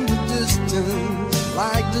in the distance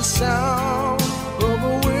like the sound of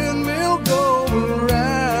a windmill going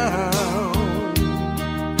round.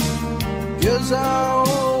 Yes, I'll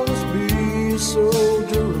always be a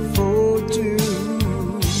soldier of fortune.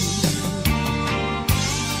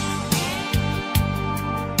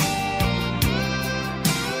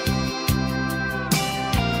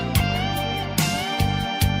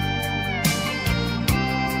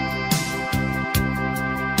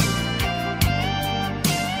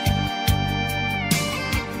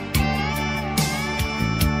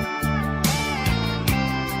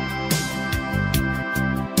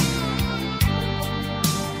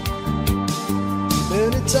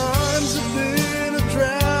 Many times I've been a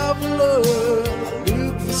traveler, I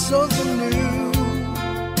look for something new.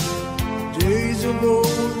 Days are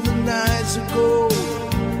old, the nights are cold,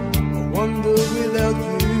 I wonder without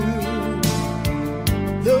you.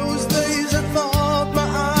 Those days I thought my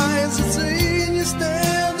eyes had seen you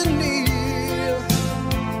standing near.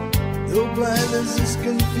 Though blindness is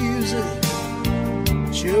confusing,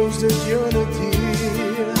 it shows that you're not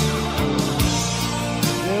here.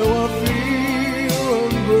 Now I feel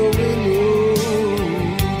I'm growing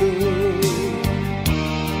older,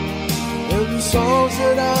 and the songs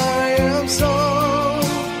that I have sung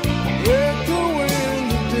echo in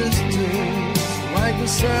the distance like the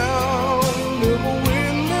sound of a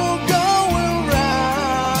windmill going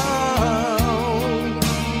round.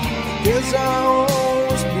 Guess I'll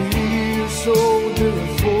always be a soldier of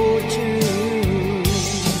fortune.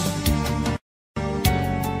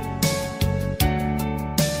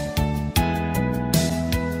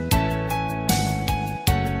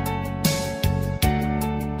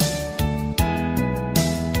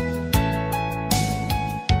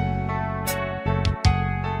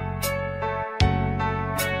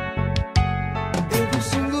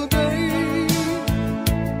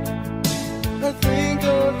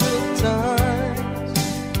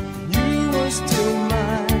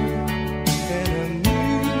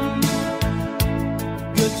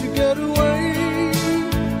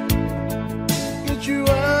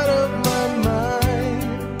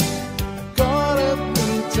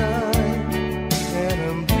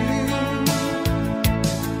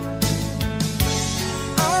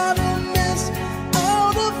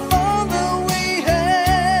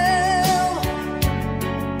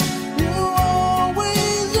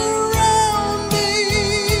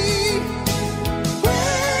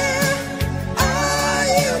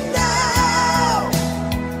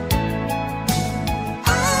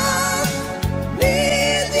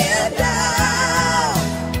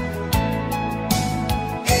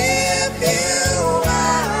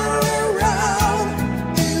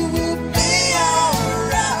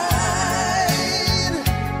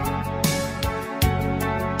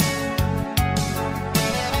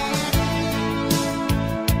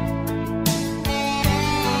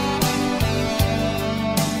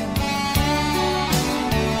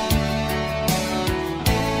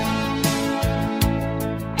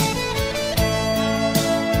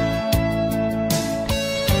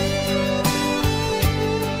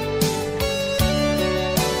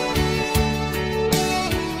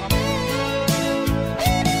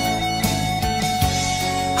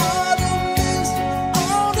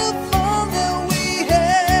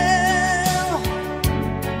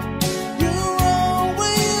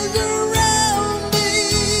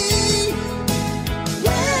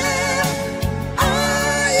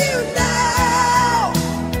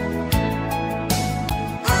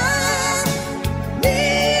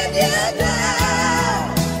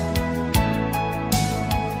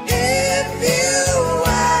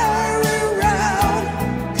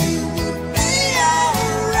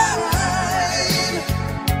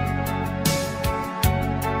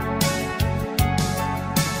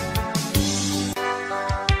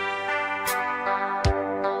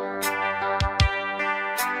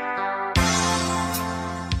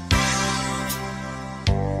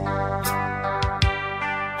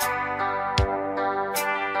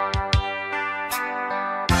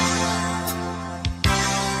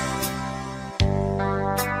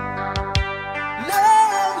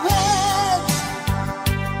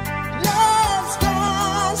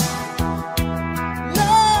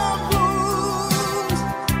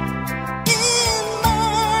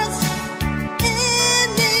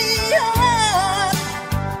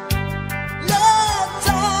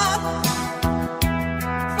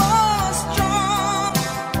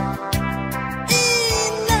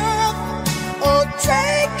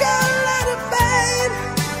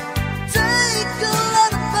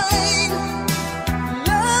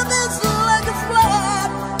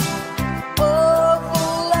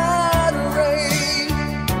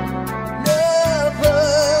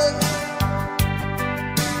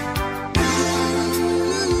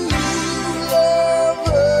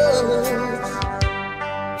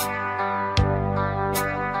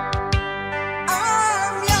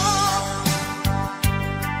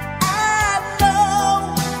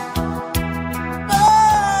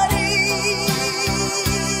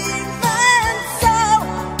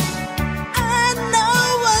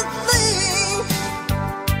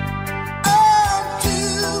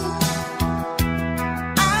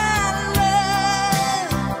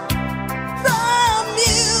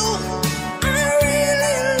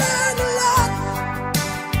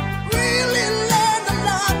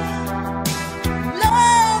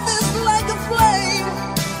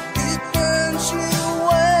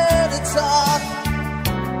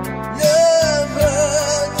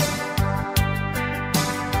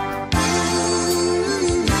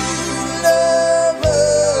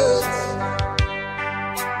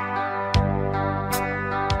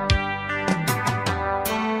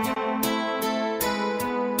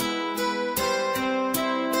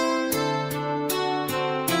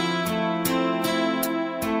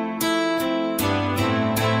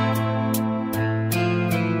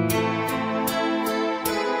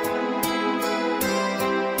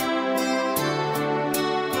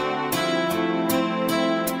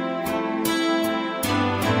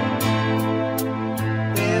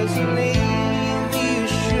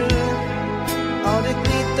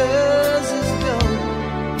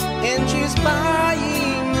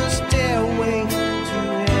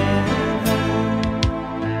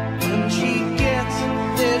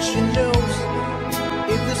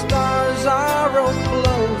 stars are all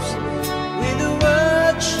close. With the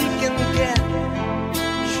words she can get,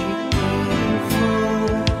 she can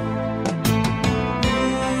fall.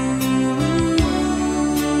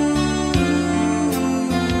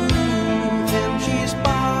 And she's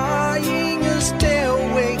buying a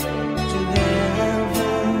stairway to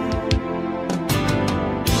heaven.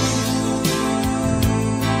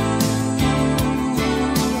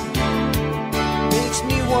 Makes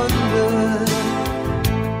me wonder.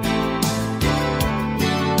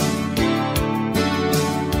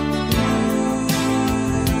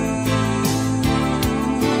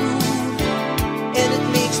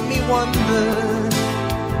 Wonder.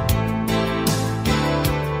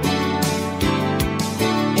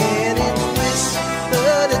 And it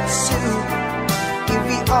whispered it soon, if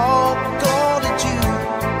we all call it you,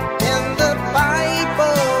 and the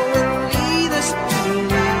Bible will lead us to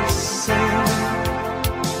listen.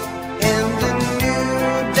 And a new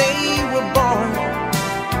day we're born,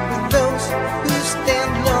 with those who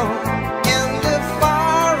stand long, and the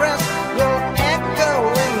forest will echo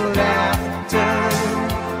in laughter.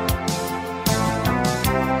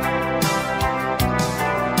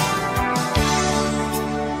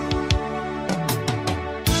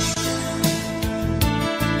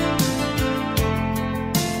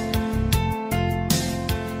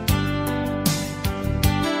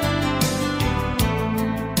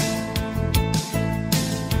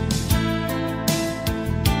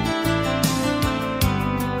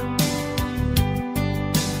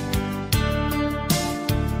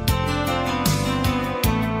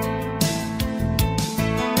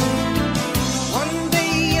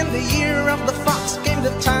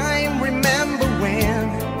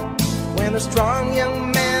 A strong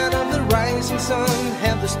young man of the rising sun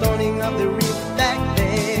had the stoning of the reef back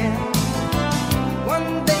then.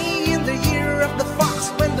 One day in the year of the fox,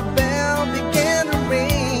 when the bell began to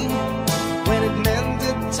ring, when it meant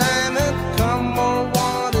that time had come, or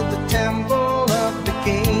wanted the temple of the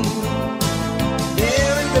king.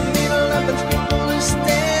 There in the middle of the people who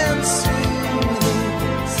stand soothing,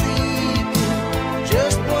 sleeping,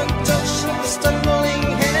 just one touch of the stumbling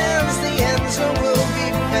hands, the answer will be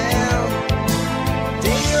found.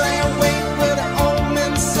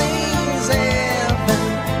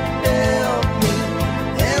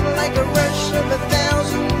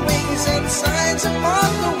 Signs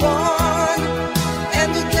upon the wall, and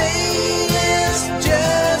the day has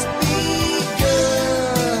just begun.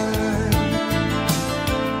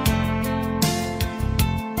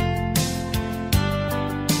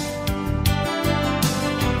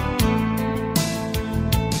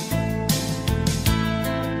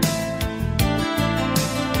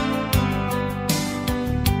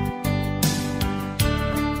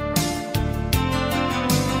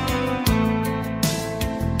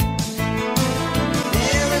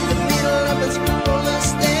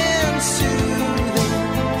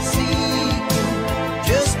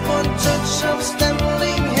 Of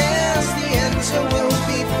stumbling hands, the answer will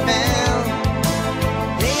be found.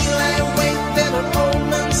 Daylight wait that an old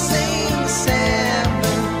man sings,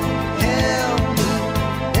 seven, help me.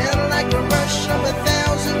 And like a rush of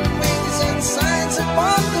 1,000 wings and signs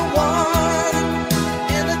upon the wall,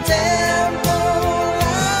 in the temple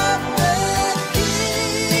of the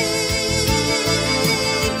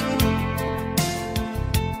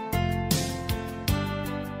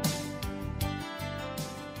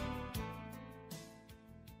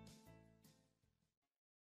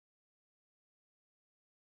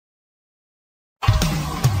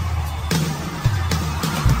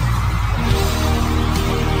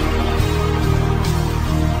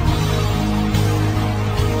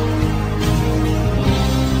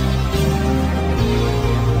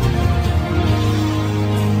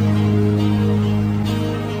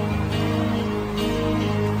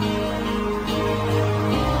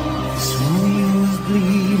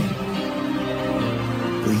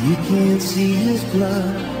see his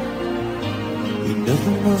blood. Ain't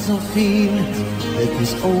nothing else I feel like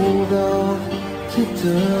this old dog kicked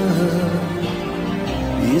up.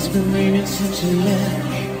 It's been raining since you left,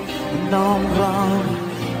 and now I'm drowned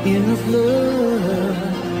in the flood.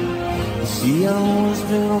 You see, I've always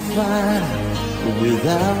been on fire, but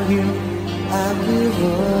without you, I'd live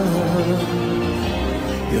up.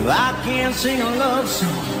 If I can't sing a love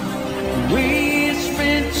song the way it's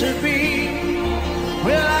meant to be,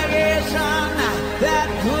 well, I guess I'm not that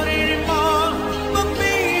good anymore. But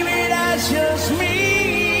baby, that's just me.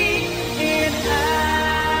 And I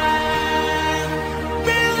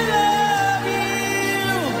will love you,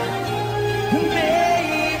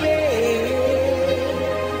 baby.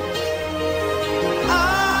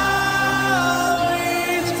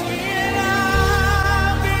 Always, and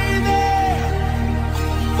I'll be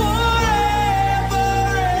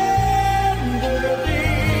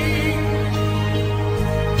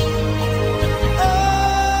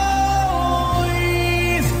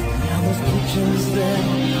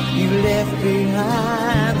left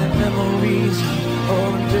behind the memories of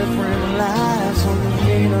different lives on the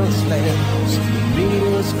Venus land.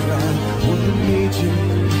 Made us cry when we made you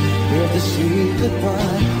have to say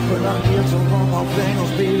goodbye. But I'm here to run my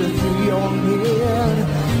fingers, baby, through your head.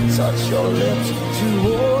 Touch your lips to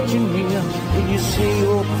hold you near. When you say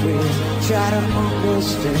your prayers, try to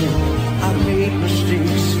understand. I made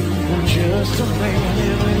mistakes, I'm just a man.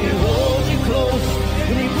 And when he holds you close,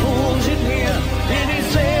 and he pulls you near, and he